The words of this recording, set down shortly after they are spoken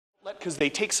Because they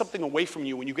take something away from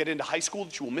you when you get into high school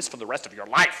that you will miss for the rest of your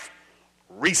life.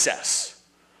 Recess.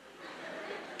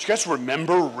 Do you guys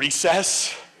remember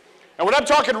recess? And when I'm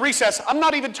talking recess, I'm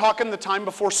not even talking the time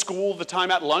before school, the time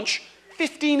at lunch.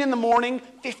 15 in the morning,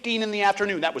 15 in the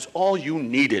afternoon. That was all you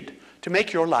needed to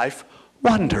make your life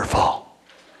wonderful.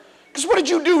 Because what did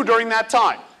you do during that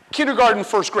time? Kindergarten,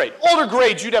 first grade. Older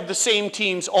grades, you'd have the same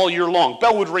teams all year long.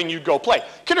 Bell would ring, you'd go play.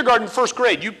 Kindergarten, first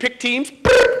grade, you'd pick teams.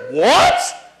 What?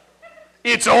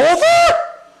 It's over?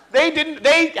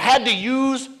 They had to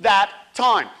use that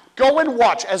time. Go and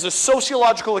watch as a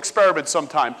sociological experiment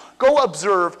sometime. Go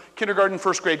observe kindergarten,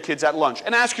 first grade kids at lunch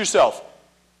and ask yourself,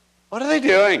 what are they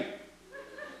doing?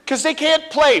 Because they can't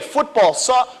play football,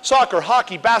 soccer,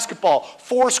 hockey, basketball,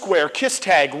 foursquare, kiss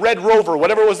tag, red rover,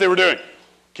 whatever it was they were doing.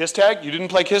 Kiss tag? You didn't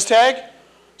play kiss tag?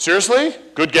 Seriously?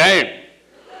 Good game.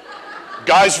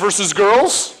 Guys versus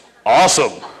girls?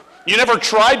 Awesome. You never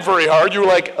tried very hard. You were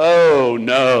like, oh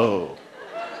no.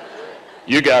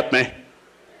 You got me.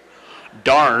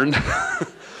 Darn.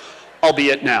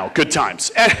 Albeit now. Good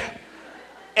times.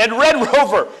 And Red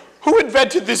Rover, who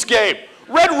invented this game?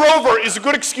 Red Rover is a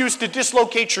good excuse to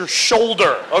dislocate your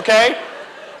shoulder, okay?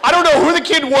 I don't know who the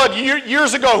kid was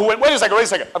years ago who went, wait a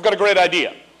second, I've got a great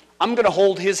idea. I'm going to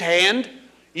hold his hand.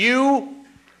 You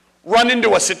run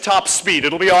into us at top speed.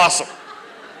 It'll be awesome.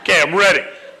 Okay, I'm ready.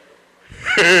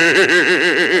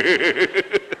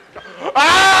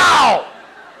 Ow!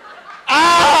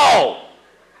 Ow!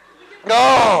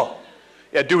 Oh!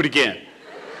 Yeah, do it again.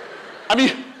 I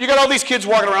mean, you got all these kids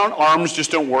walking around, arms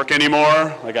just don't work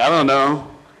anymore. Like, I don't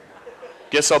know.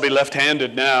 Guess I'll be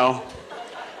left-handed now.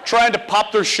 Trying to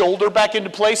pop their shoulder back into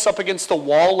place up against the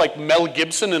wall like Mel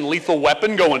Gibson in Lethal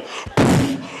Weapon going,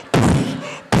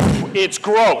 it's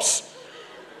gross.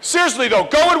 Seriously though,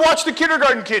 go and watch the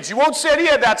kindergarten kids. You won't see any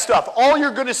of that stuff. All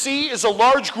you're going to see is a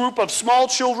large group of small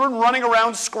children running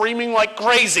around screaming like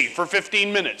crazy for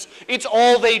 15 minutes. It's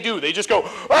all they do. They just go,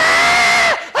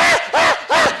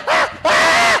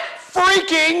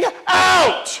 freaking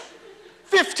out.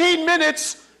 15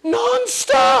 minutes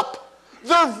non-stop.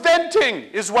 They're venting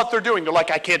is what they're doing. They're like,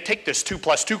 I can't take this 2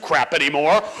 + 2 crap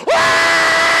anymore.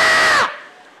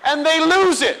 And they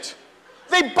lose it.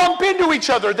 They bump into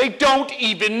each other. They don't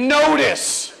even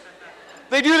notice.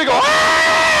 They go,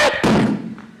 ah!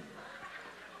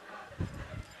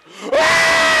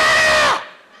 Ah!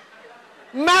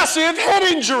 Massive head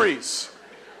injuries.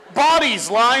 Bodies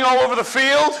lying all over the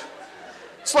field.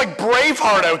 It's like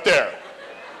Braveheart out there.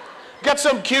 Got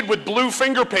some kid with blue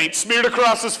finger paint smeared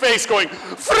across his face going,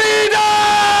 freedom!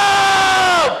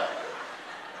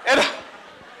 And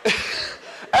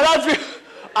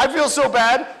I feel so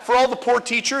bad for all the poor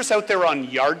teachers out there on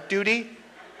yard duty.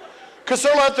 Because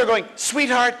they're out there going,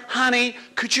 sweetheart, honey,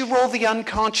 could you roll the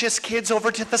unconscious kids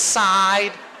over to the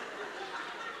side?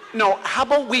 No, how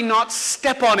about we not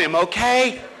step on him,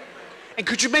 okay? And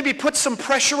could you maybe put some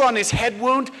pressure on his head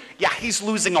wound? Yeah, he's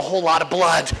losing a whole lot of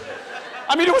blood.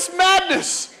 I mean, it was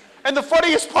madness. And the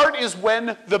funniest part is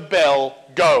when the bell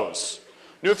goes.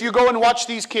 Now, if you go and watch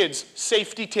these kids,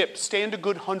 safety tip, stand a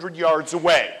good 100 yards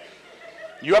away.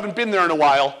 You haven't been there in a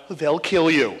while, they'll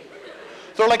kill you.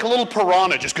 They're like a little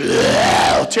piranha, just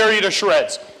tear you to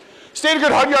shreds. Stand a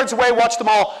good 100 yards away, watch them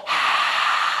all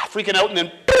freaking out, and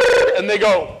then and they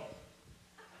go.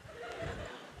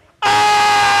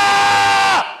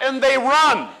 Ah! And they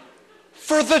run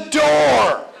for the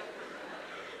door.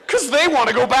 Because they want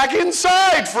to go back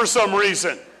inside for some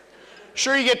reason.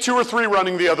 Sure, you get 2 or 3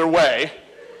 running the other way.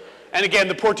 And again,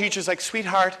 the poor teacher's like,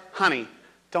 sweetheart, honey,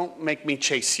 don't make me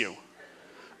chase you.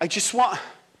 I just want,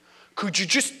 could you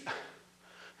just,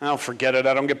 oh, forget it,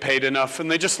 I don't get paid enough.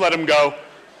 And they just let him go.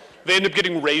 They end up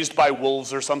getting raised by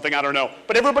wolves or something, I don't know.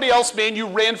 But everybody else, man, you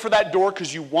ran for that door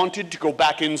because you wanted to go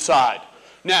back inside.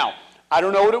 Now, I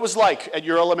don't know what it was like at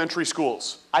your elementary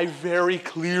schools. I very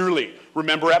clearly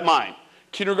remember at mine.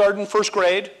 Kindergarten, first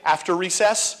grade, after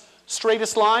recess,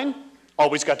 straightest line,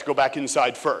 always got to go back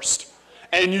inside first.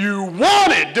 And you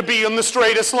wanted to be in the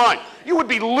straightest line. You would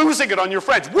be losing it on your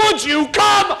friends. Would you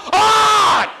come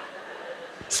on?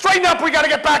 Straighten up, we got to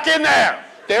get back in there.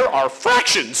 There are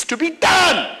fractions to be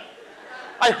done.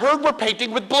 I heard we're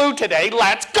painting with blue today.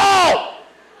 Let's go.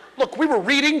 Look, we were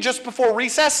reading just before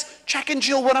recess. Jack and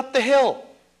Jill went up the hill.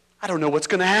 I don't know what's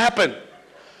going to happen,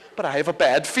 but I have a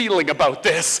bad feeling about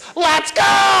this. Let's go.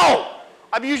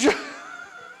 I mean,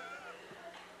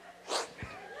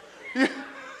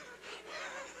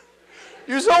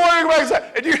 you're so worried about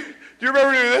that. And do you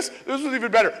remember doing this? This was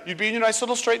even better. You'd be in your nice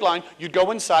little straight line. You'd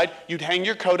go inside. You'd hang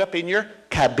your coat up in your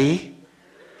cubby.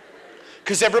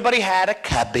 Because everybody had a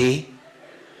cubby.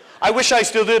 I wish I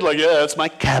still did. Like, yeah, that's my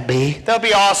cubby. That'd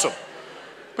be awesome.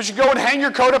 But you go and hang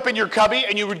your coat up in your cubby,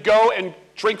 and you would go and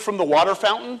drink from the water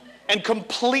fountain and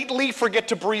completely forget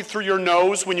to breathe through your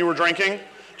nose when you were drinking. Do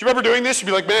you remember doing this? You'd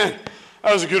be like, man,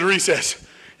 that was a good recess.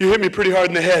 You hit me pretty hard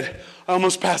in the head. I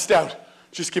almost passed out.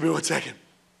 Just give me 1 second.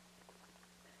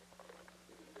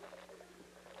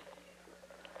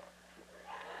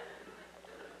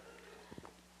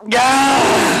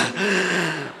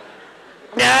 Yeah!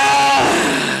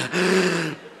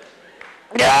 Yeah!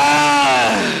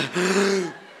 Yeah!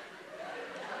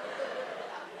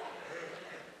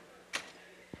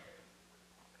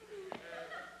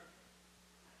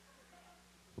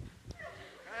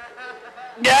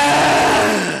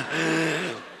 Yeah!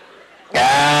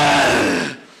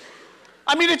 Yeah!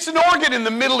 I mean, it's an organ in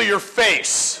the middle of your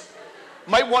face.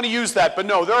 Might want to use that, but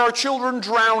no, there are children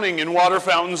drowning in water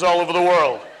fountains all over the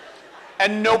world.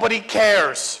 And nobody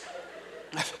cares.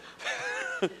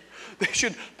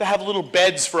 They have little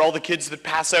beds for all the kids that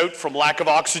pass out from lack of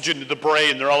oxygen to the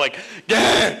brain. They're all like,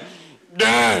 gah,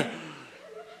 gah.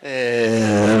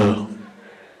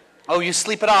 Oh, you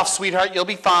sleep it off, sweetheart. You'll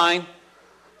be fine.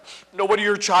 Nobody in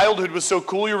your childhood was so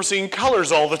cool you were seeing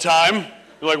colors all the time.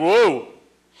 You're like, whoa,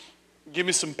 give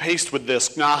me some paste with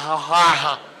this. And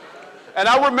I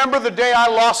remember the day I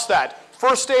lost that.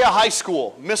 First day of high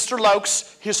school, Mr.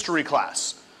 Lauk's history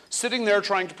class. Sitting there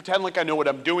trying to pretend like I know what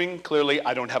I'm doing. Clearly,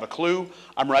 I don't have a clue.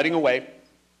 I'm writing away.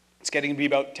 It's getting to be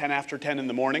about 10 after 10 in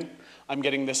the morning. I'm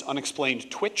getting this unexplained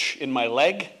twitch in my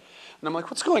leg. And I'm like,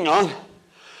 what's going on?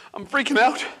 I'm freaking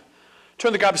out.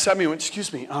 Turned to the guy beside me and went,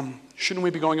 excuse me, shouldn't we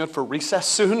be going out for recess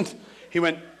soon? He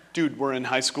went, dude, we're in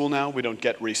high school now. We don't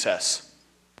get recess.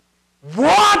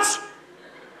 What?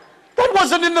 That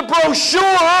wasn't in the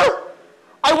brochure.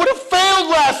 I would have failed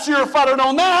last year if I'd have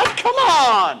known that. Come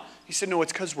on. He said, no,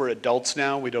 it's because we're adults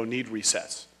now. We don't need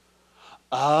recess.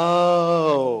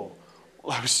 Oh.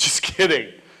 Well, I was just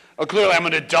kidding. Oh, clearly I'm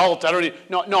an adult. I don't need,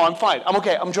 no, I'm fine. I'm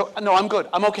okay. No, I'm good.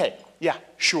 I'm okay. Yeah,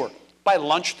 sure. By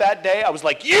lunch that day, I was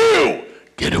like, you,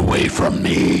 get away from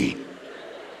me.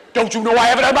 Don't you know I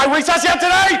haven't had my recess yet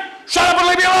today? Shut up and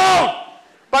leave me alone.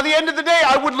 By the end of the day,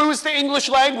 I would lose the English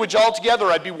language altogether.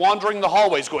 I'd be wandering the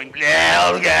hallways going,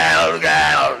 gal, gal,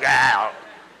 gal, gal.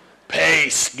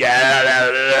 Pace,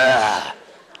 gal,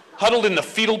 huddled in the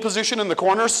fetal position in the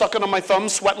corner, sucking on my thumb,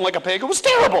 sweating like a pig. It was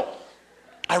terrible.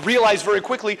 I realized very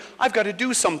quickly, I've got to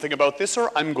do something about this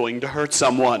or I'm going to hurt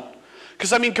someone.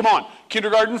 Because, I mean, come on.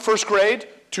 Kindergarten, first grade,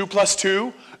 2 plus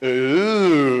 2.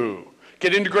 Ooh.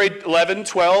 Get into grade 11,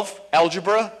 12,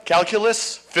 algebra,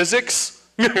 calculus, physics.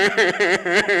 You got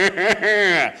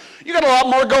a lot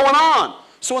more going on.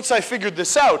 So once I figured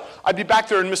this out, I'd be back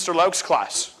there in Mr. Lauk's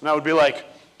class. And I would be like,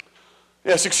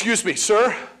 yes, excuse me,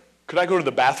 sir. Could I go to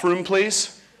the bathroom,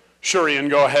 please? Sure, Ian,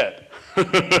 go ahead.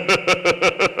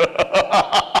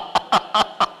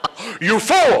 You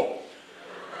fool!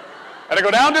 And I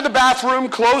go down to the bathroom,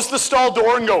 close the stall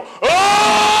door, and go,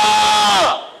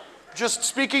 ah! Just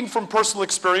speaking from personal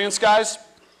experience, guys,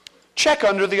 check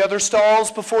under the other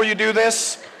stalls before you do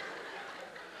this.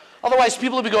 Otherwise,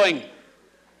 people will be going,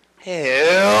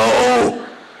 hell.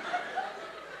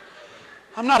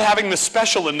 I'm not having the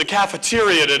special in the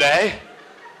cafeteria today.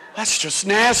 That's just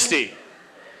nasty.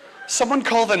 Someone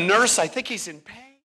call the nurse. I think he's in pain.